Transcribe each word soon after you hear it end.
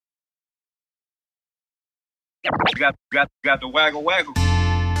Got the waggle waggle.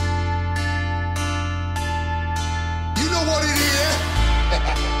 You know what it is?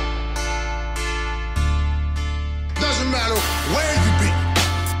 Doesn't matter where you be.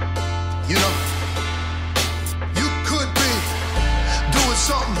 You know, you could be doing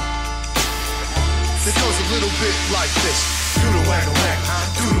something that goes a little bit like this. Do the waggle waggle,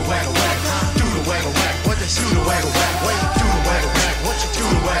 do the waggle waggle, do the waggle waggle. What they do the waggle waggle? Where you do the waggle waggle? What you do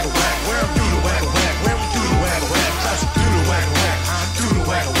the waggle waggle? Where do the waggle waggle? Where we do the waggle waggle? Do the waggle waggle, do the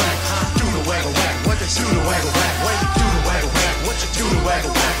waggle waggle, do the waggle waggle. What they do the waggle waggle? Where you do the waggle waggle? What you do the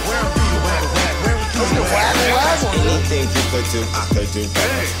waggle waggle? Where do the waggle waggle? Where we do the waggle waggle? Anything you could do, I could do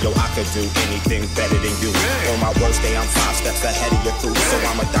better. Yo, I could do anything better than you. On my worst day, I'm 5 steps ahead of your crew. So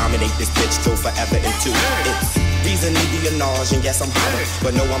I'ma dominate this bitch till forever and two. It's reason to be a knowledge, and yes, I'm hollering.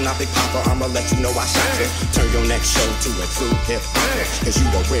 But no, I'm not Big Papa, I'ma let you know I shot you. Turn your next show to a true hip-hopper. Cause you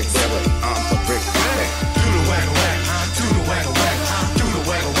the Rick Wearer, I'm the Rick Wearer. Do the waggle waggle, do the waggle waggle, do the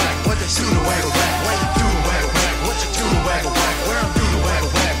waggle waggle. What they do the waggle waggle? Where you do the waggle waggle? What you do the waggle waggle? Where do the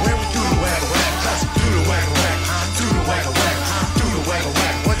waggle waggle? Where we do the waggle waggle? Do the waggle waggle, do the waggle waggle, do the waggle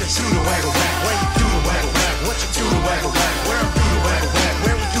waggle. What they do the waggle waggle? Where you do the waggle waggle? What you do the waggle waggle? Where do the waggle waggle?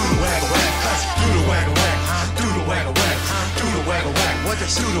 Where we do the waggle waggle? Do the waggle waggle, do the waggle waggle, do the waggle waggle. What they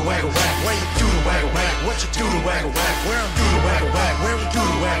do the waggle waggle? Where you do the waggle waggle? What you do the waggle waggle? Where do the waggle waggle? Where we do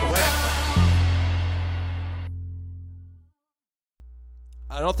the waggle waggle?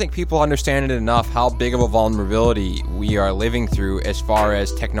 I don't think people understand it enough how big of a vulnerability we are living through as far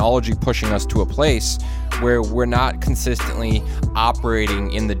as technology pushing us to a place where we're not consistently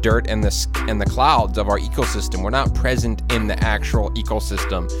operating in the dirt and the clouds of our ecosystem. We're not present in the actual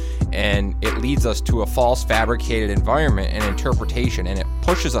ecosystem, and it leads us to a false fabricated environment and interpretation, and it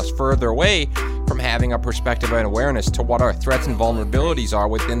pushes us further away from having a perspective and awareness to what our threats and vulnerabilities are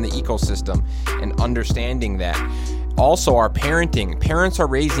within the ecosystem and understanding that. Also, our parenting. Parents are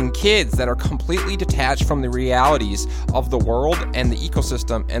raising kids that are completely detached from the realities of the world and the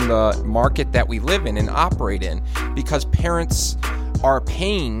ecosystem and the market that we live in and operate in, because parents are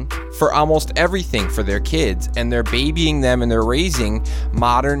paying for almost everything for their kids, and they're babying them and they're raising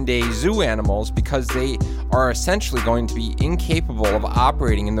modern day zoo animals because they are essentially going to be incapable of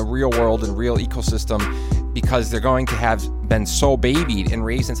operating in the real world and real ecosystem, because they're going to have been so babied and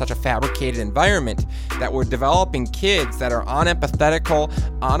raised in such a fabricated environment that we're developing kids that are unempathetical,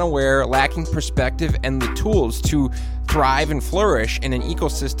 unaware, lacking perspective and the tools to thrive and flourish in an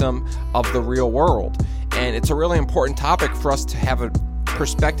ecosystem of the real world. And it's a really important topic for us to have a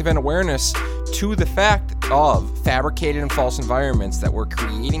perspective and awareness to the fact of fabricated and false environments that we're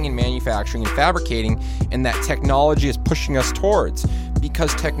creating and manufacturing and fabricating, and that technology is pushing us towards,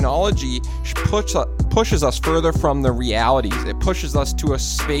 because technology pushes us further from the realities. It pushes us to a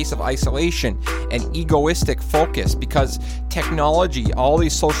space of isolation and egoistic focus, because technology, all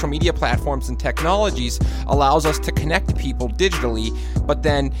these social media platforms and technologies, allows us to connect to people digitally, but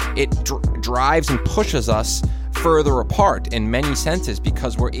then it drives and pushes us further apart in many senses,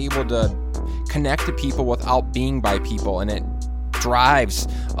 because we're able to connect to people without being by people, and it drives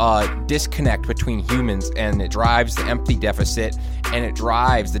disconnect between humans, and it drives the empathy deficit, and it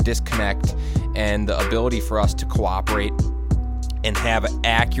drives the disconnect and the ability for us to cooperate and have an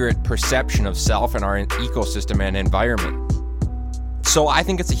accurate perception of self and our ecosystem and environment. So I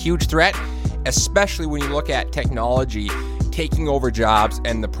think it's a huge threat, especially when you look at technology taking over jobs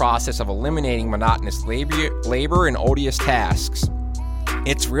and the process of eliminating monotonous labor and odious tasks.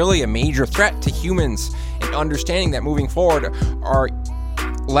 It's really a major threat to humans, and understanding that moving forward, our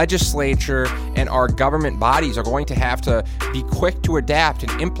legislature and our government bodies are going to have to be quick to adapt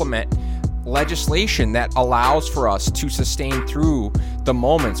and implement legislation that allows for us to sustain through the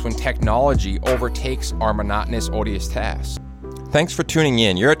moments when technology overtakes our monotonous, odious tasks. Thanks for tuning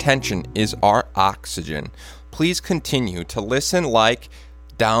in. Your attention is our oxygen. Please continue to listen, like,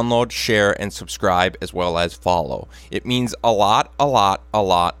 download, share, and subscribe, as well as follow. It means a lot, a lot, a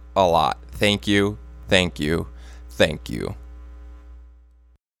lot, a lot. Thank you, thank you, thank you.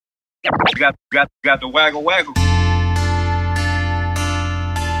 Got the waggle waggle.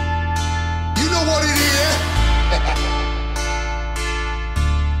 You know what it is?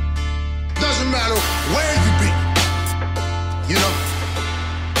 Doesn't matter where you be. You know,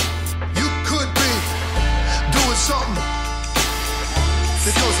 you could be doing something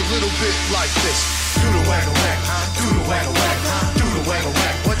that goes a little bit like this. Do the waggle waggle, do the waggle waggle, do the waggle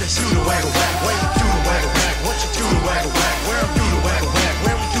waggle. What they do the waggle waggle? Where you do the waggle waggle? What you do the waggle waggle? Where do the waggle waggle?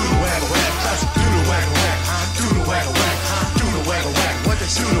 Where we do the waggle waggle? Do the waggle waggle, do the waggle waggle, do the waggle waggle. What they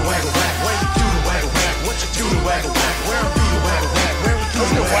do the waggle waggle? Where you do the waggle waggle? What you do the waggle waggle? Where do the waggle waggle? Where we do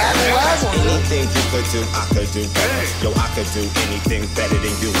the waggle waggle? Anything you could do, I could do better. Yo, I could do anything better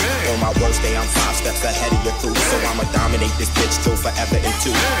than you. On my worst day, I'm 5 steps ahead of your crew. So I'ma dominate this bitch till forever and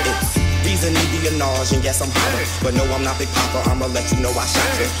two. It's reason to be a nage, and yes, I'm hotter. But no, I'm not Big Papa, I'ma let you know I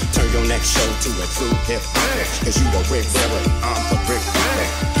shot you. Turn your next show to a true hip-hopper. Cause you the wig wearer, I'm the brick rocker.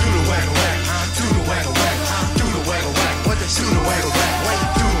 Do the waggle wag, do the waggle wag, do the waggle wag. What they do the waggle wag? Why you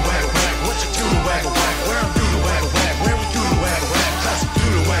do the waggle wag? What you do the waggle wag? Where I'm do the waggle wag? Where we do the waggle wag? Cause do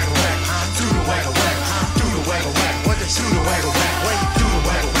the waggle wag, do the waggle wag, do the waggle wag. What they do the waggle wag? Why you do the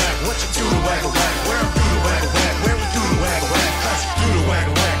waggle wag? What you do the waggle wag? Where I'm do the waggle wag? Where we do the waggle wag? Cause do the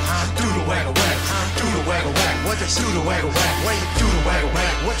waggle wag, do the waggle wag, do the waggle wag. What they do the waggle wag? Why you do the waggle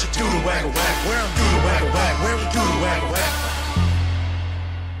wag? What you do the waggle wag? Where